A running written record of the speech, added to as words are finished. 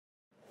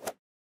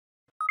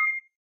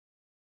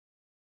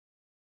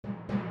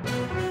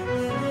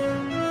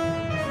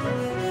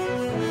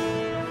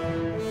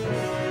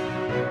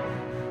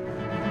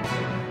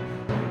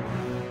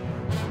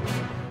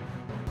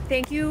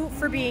Thank you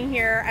for being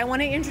here. I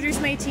want to introduce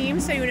my team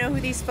so you know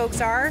who these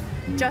folks are.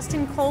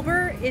 Justin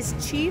Colbert is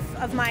Chief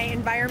of my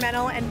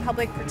Environmental and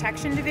Public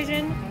Protection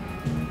Division.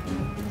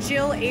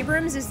 Jill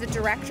Abrams is the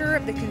Director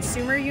of the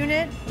Consumer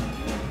Unit.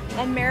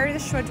 And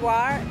Meredith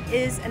Chaudoir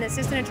is an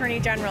Assistant Attorney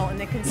General in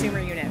the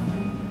Consumer Unit.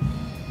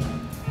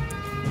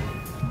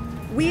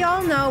 We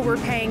all know we're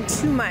paying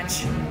too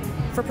much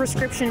for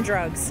prescription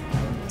drugs.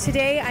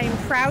 Today, I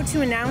am proud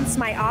to announce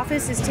my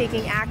office is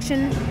taking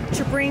action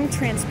to bring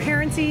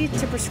transparency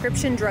to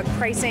prescription drug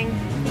pricing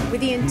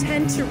with the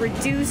intent to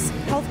reduce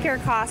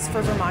healthcare costs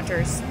for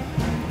Vermonters.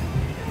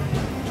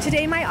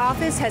 Today, my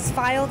office has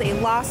filed a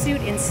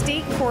lawsuit in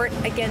state court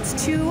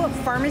against two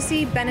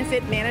pharmacy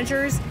benefit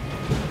managers,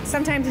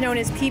 sometimes known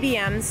as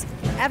PBMs,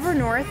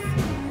 Evernorth,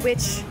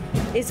 which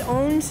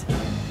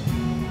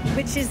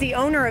is the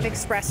owner of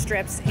Express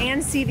Scripts,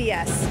 and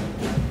CVS,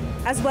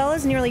 as well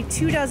as nearly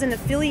 24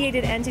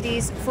 affiliated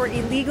entities for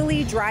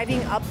illegally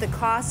driving up the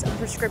cost of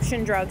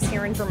prescription drugs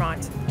here in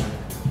Vermont.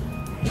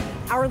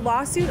 Our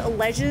lawsuit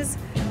alleges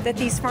that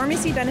these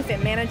pharmacy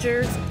benefit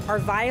managers are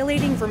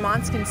violating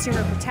Vermont's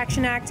Consumer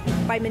Protection Act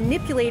by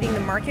manipulating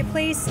the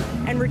marketplace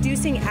and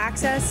reducing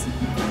access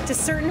to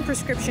certain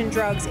prescription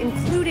drugs,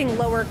 including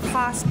lower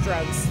cost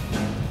drugs.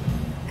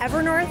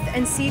 Evernorth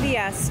and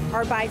CVS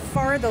are by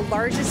far the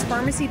largest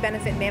pharmacy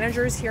benefit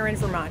managers here in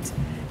Vermont.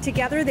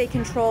 Together, they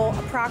control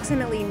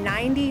approximately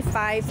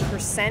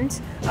 95%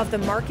 of the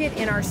market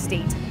in our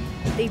state.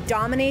 They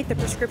dominate the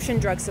prescription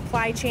drug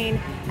supply chain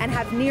and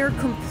have near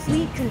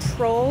complete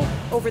control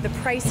over the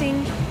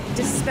pricing,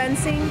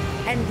 dispensing,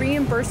 and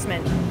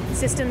reimbursement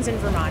systems in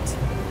Vermont.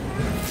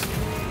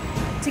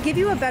 To give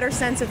you a better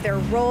sense of their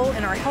role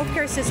in our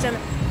healthcare system,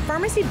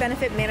 pharmacy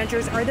benefit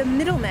managers are the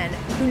middlemen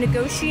who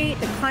negotiate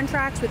the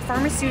contracts with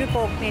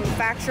pharmaceutical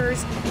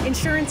manufacturers,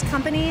 insurance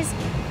companies,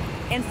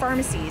 and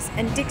pharmacies,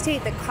 and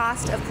dictate the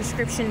cost of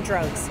prescription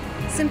drugs.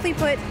 Simply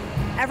put,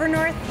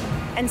 Evernorth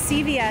and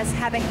CVS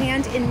have a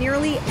hand in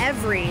nearly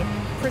every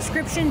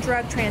prescription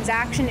drug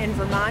transaction in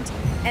Vermont,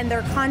 and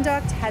their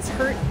conduct has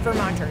hurt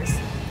Vermonters.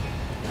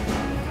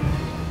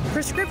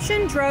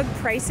 Prescription drug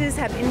prices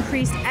have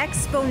increased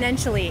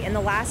exponentially in the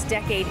last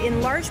decade.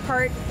 In large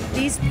part,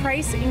 these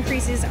price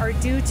increases are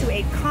due to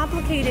a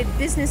complicated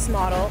business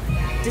model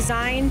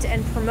designed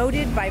and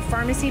promoted by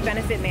pharmacy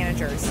benefit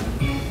managers.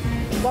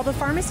 While the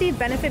pharmacy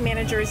benefit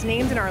managers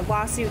named in our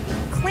lawsuit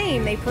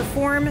claim they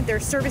perform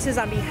their services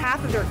on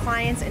behalf of their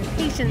clients and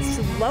patients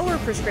to lower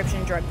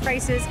prescription drug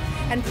prices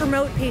and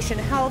promote patient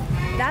health,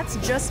 that's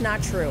just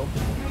not true.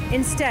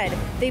 Instead,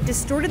 they've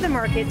distorted the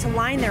market to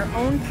line their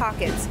own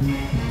pockets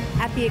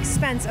at the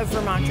expense of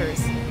Vermonters.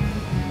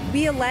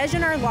 We allege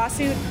in our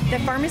lawsuit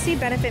that pharmacy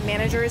benefit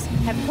managers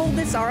have pulled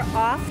this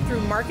off through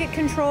market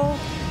control,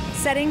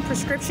 setting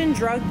prescription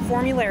drug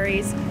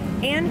formularies,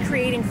 and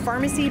creating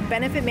pharmacy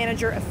benefit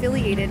manager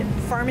affiliated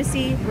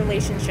pharmacy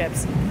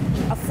relationships.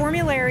 A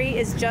formulary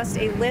is just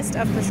a list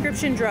of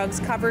prescription drugs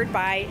covered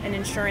by an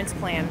insurance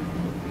plan.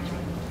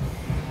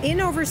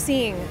 In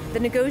overseeing the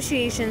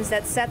negotiations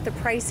that set the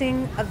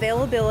pricing,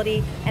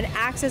 availability, and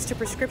access to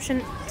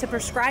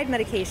prescribed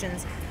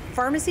medications,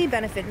 pharmacy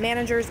benefit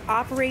managers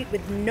operate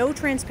with no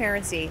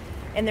transparency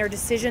in their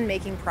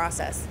decision-making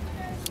process.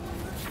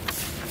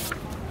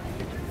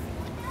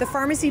 The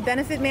pharmacy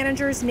benefit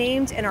managers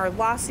named in our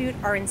lawsuit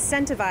are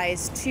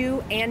incentivized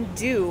to and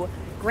do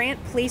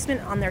grant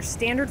placement on their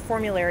standard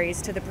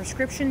formularies to the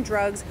prescription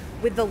drugs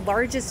with the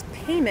largest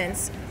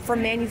payments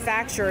from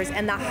manufacturers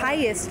and the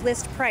highest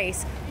list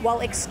price,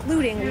 while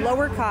excluding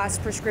lower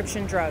cost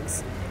prescription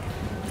drugs.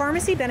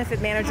 Pharmacy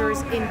benefit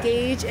managers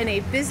engage in a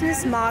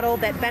business model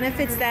that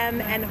benefits them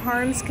and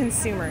harms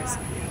consumers.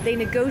 They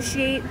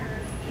negotiate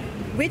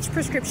which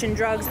prescription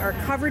drugs are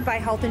covered by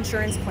health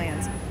insurance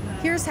plans.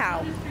 Here's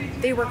how.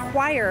 They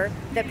require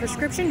that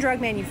prescription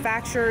drug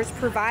manufacturers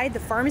provide the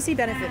pharmacy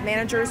benefit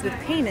managers with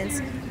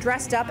payments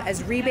dressed up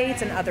as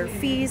rebates and other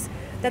fees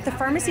that the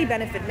pharmacy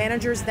benefit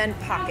managers then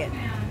pocket.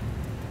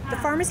 The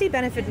pharmacy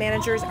benefit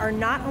managers are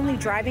not only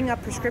driving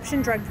up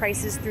prescription drug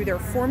prices through their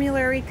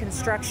formulary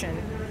construction,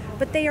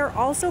 but they are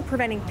also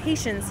preventing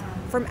patients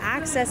from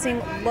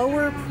accessing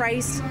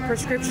lower-priced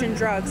prescription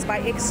drugs by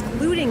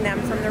excluding them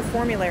from their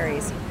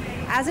formularies.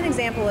 As an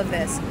example of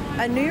this,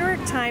 a New York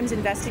Times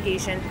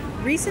investigation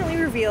recently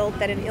revealed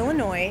that in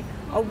Illinois,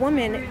 a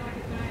woman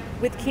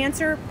with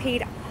cancer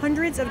paid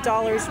hundreds of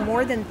dollars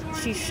more than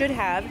she should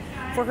have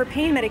for her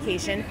pain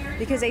medication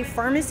because a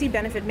pharmacy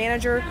benefit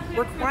manager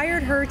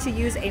required her to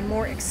use a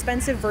more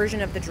expensive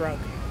version of the drug.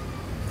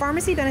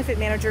 Pharmacy benefit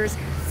managers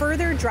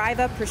further drive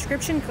up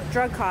prescription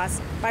drug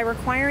costs by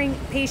requiring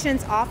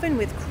patients, often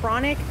with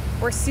chronic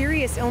or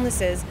serious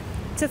illnesses,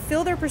 to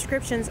fill their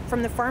prescriptions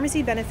from the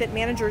pharmacy benefit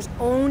manager's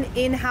own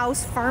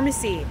in-house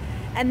pharmacy,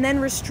 and then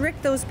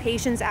restrict those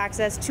patients'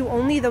 access to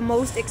only the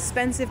most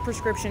expensive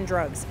prescription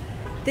drugs.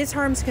 This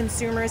harms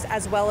consumers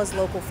as well as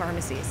local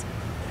pharmacies.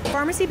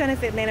 Pharmacy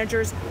benefit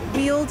managers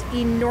wield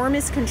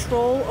enormous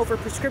control over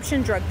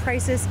prescription drug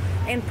prices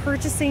and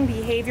purchasing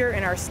behavior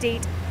in our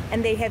state,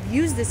 and they have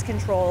used this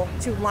control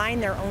to line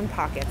their own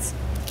pockets.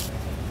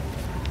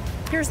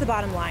 Here's the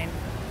bottom line.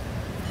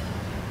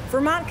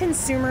 Vermont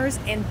consumers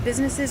and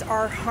businesses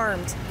are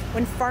harmed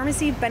when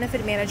pharmacy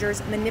benefit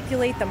managers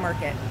manipulate the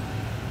market.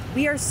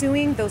 We are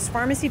suing those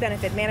pharmacy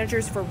benefit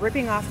managers for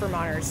ripping off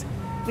Vermonters.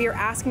 We are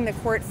asking the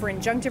court for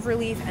injunctive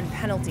relief and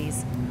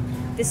penalties.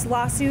 This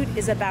lawsuit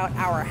is about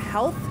our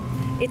health.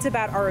 It's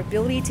about our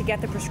ability to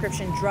get the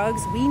prescription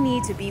drugs we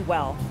need to be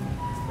well.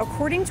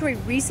 According to a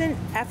recent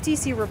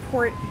FTC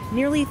report,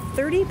 nearly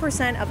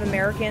 30% of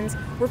Americans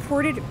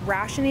reported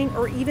rationing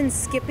or even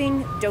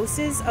skipping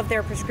doses of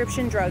their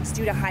prescription drugs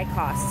due to high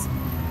costs.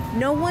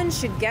 No one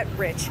should get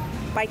rich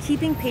by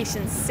keeping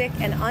patients sick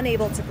and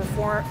unable to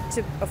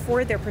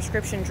afford their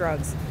prescription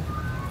drugs.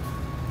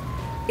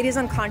 It is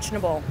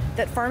unconscionable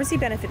that pharmacy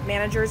benefit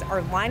managers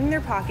are lining their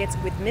pockets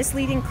with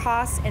misleading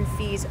costs and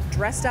fees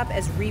dressed up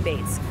as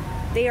rebates.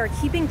 They are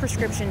keeping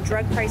prescription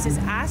drug prices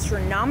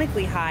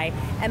astronomically high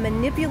and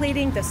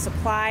manipulating the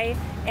supply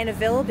and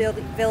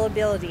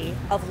availability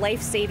of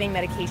life-saving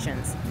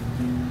medications.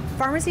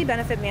 Pharmacy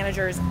benefit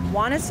managers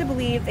want us to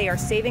believe they are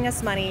saving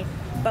us money,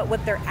 but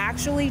what they're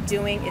actually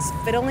doing is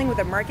fiddling with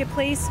the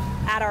marketplace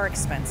at our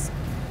expense.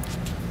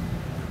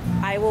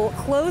 I will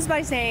close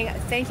by saying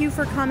thank you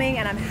for coming,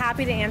 and I'm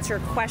happy to answer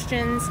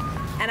questions.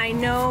 And I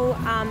know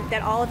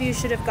that all of you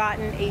should have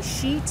gotten a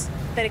sheet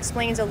that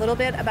explains a little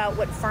bit about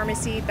what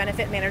pharmacy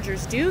benefit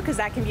managers do, because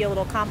that can be a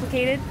little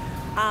complicated.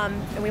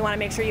 And we want to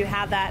make sure you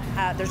have that.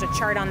 There's a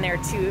chart on there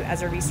too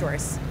as a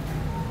resource.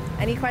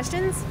 Any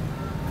questions?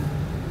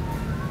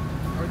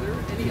 Are there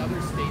any other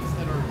states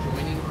that are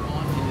joining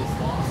on in this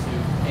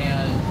lawsuit?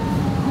 And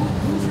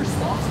who's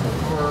responsible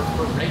for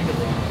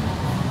regulating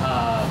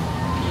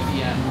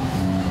PBM?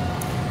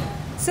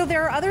 So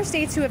there are other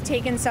states who have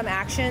taken some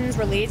actions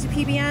related to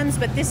PBMs,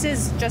 but this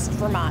is just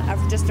Vermont,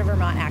 just a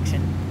Vermont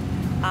action.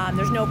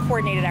 There's no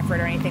coordinated effort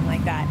or anything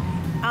like that.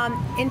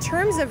 In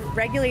terms of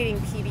regulating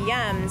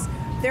PBMs,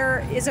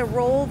 there is a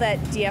role that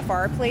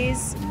DFR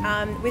plays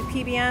with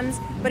PBMs,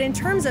 but in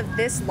terms of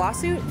this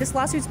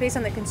lawsuit's based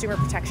on the Consumer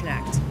Protection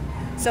Act.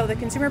 So the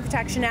Consumer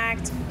Protection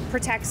Act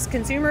protects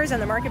consumers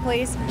and the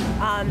marketplace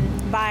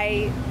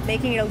by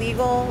making it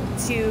illegal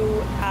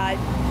to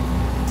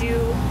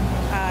do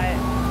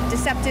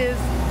deceptive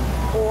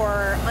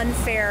or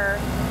unfair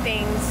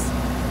things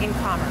in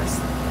commerce.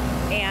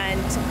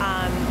 And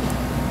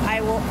I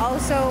will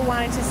also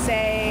wanted to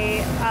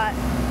say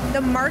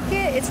the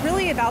market, it's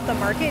really about the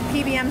market.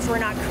 PBMs were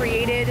not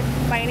created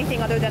by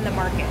anything other than the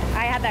market.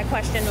 I had that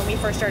question when we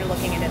first started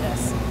looking into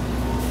this.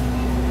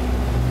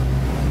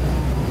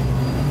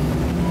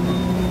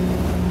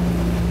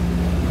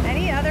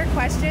 Any other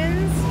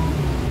questions?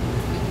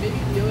 Maybe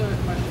the other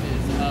question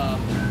is,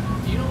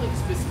 do you know like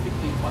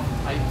specifically what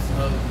types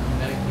of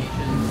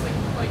medications,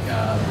 like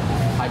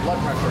high blood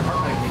pressure,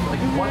 heart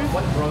medication, like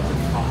what drugs are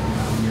we talking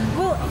about here?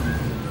 Well,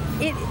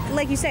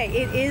 like you say,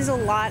 it is a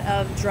lot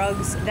of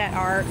drugs that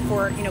are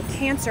for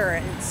cancer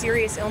and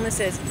serious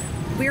illnesses.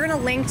 We're going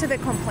to link to the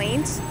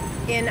complaint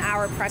in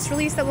our press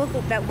release that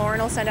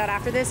Lauren will send out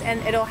after this, and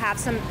it'll have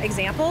some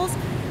examples.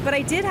 But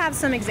I did have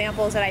some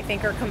examples that I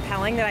think are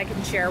compelling that I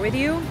can share with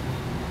you.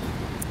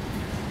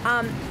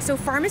 So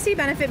pharmacy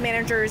benefit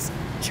managers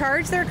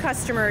charge their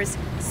customers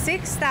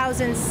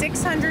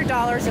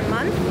 $6,600 a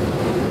month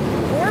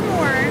or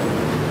more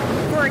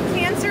for a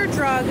cancer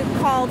drug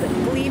called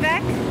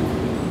Gleevec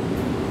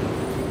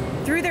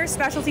through their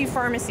specialty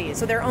pharmacies,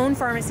 so their own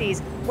pharmacies,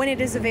 when it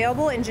is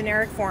available in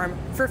generic form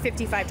for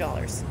 $55.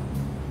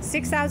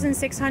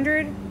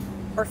 $6,600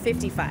 or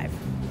 $55.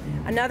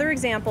 Another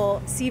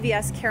example,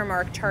 CVS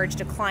Caremark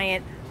charged a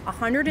client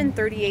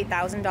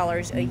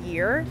 $138,000 a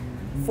year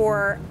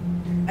for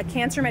a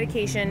cancer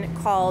medication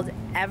called,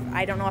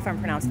 I don't know if I'm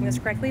pronouncing this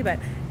correctly, but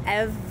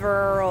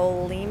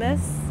everolimus.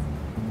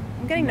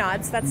 I'm getting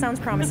nods, that sounds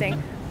promising.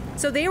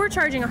 So they were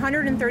charging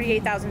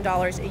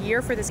 $138,000 a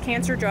year for this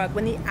cancer drug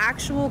when the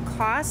actual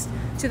cost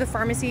to the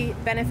pharmacy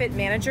benefit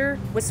manager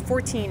was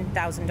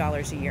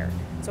 $14,000 a year.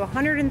 So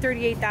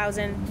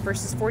 $138,000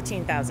 versus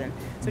 $14,000.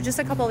 So just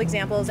a couple of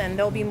examples, and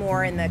there'll be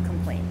more in the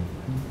complaint.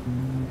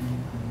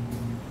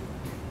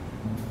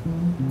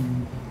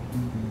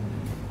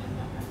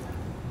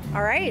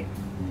 All right.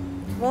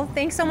 Well,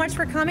 thanks so much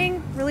for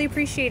coming. Really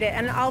appreciate it.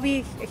 And I'll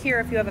be here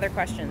if you have other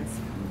questions.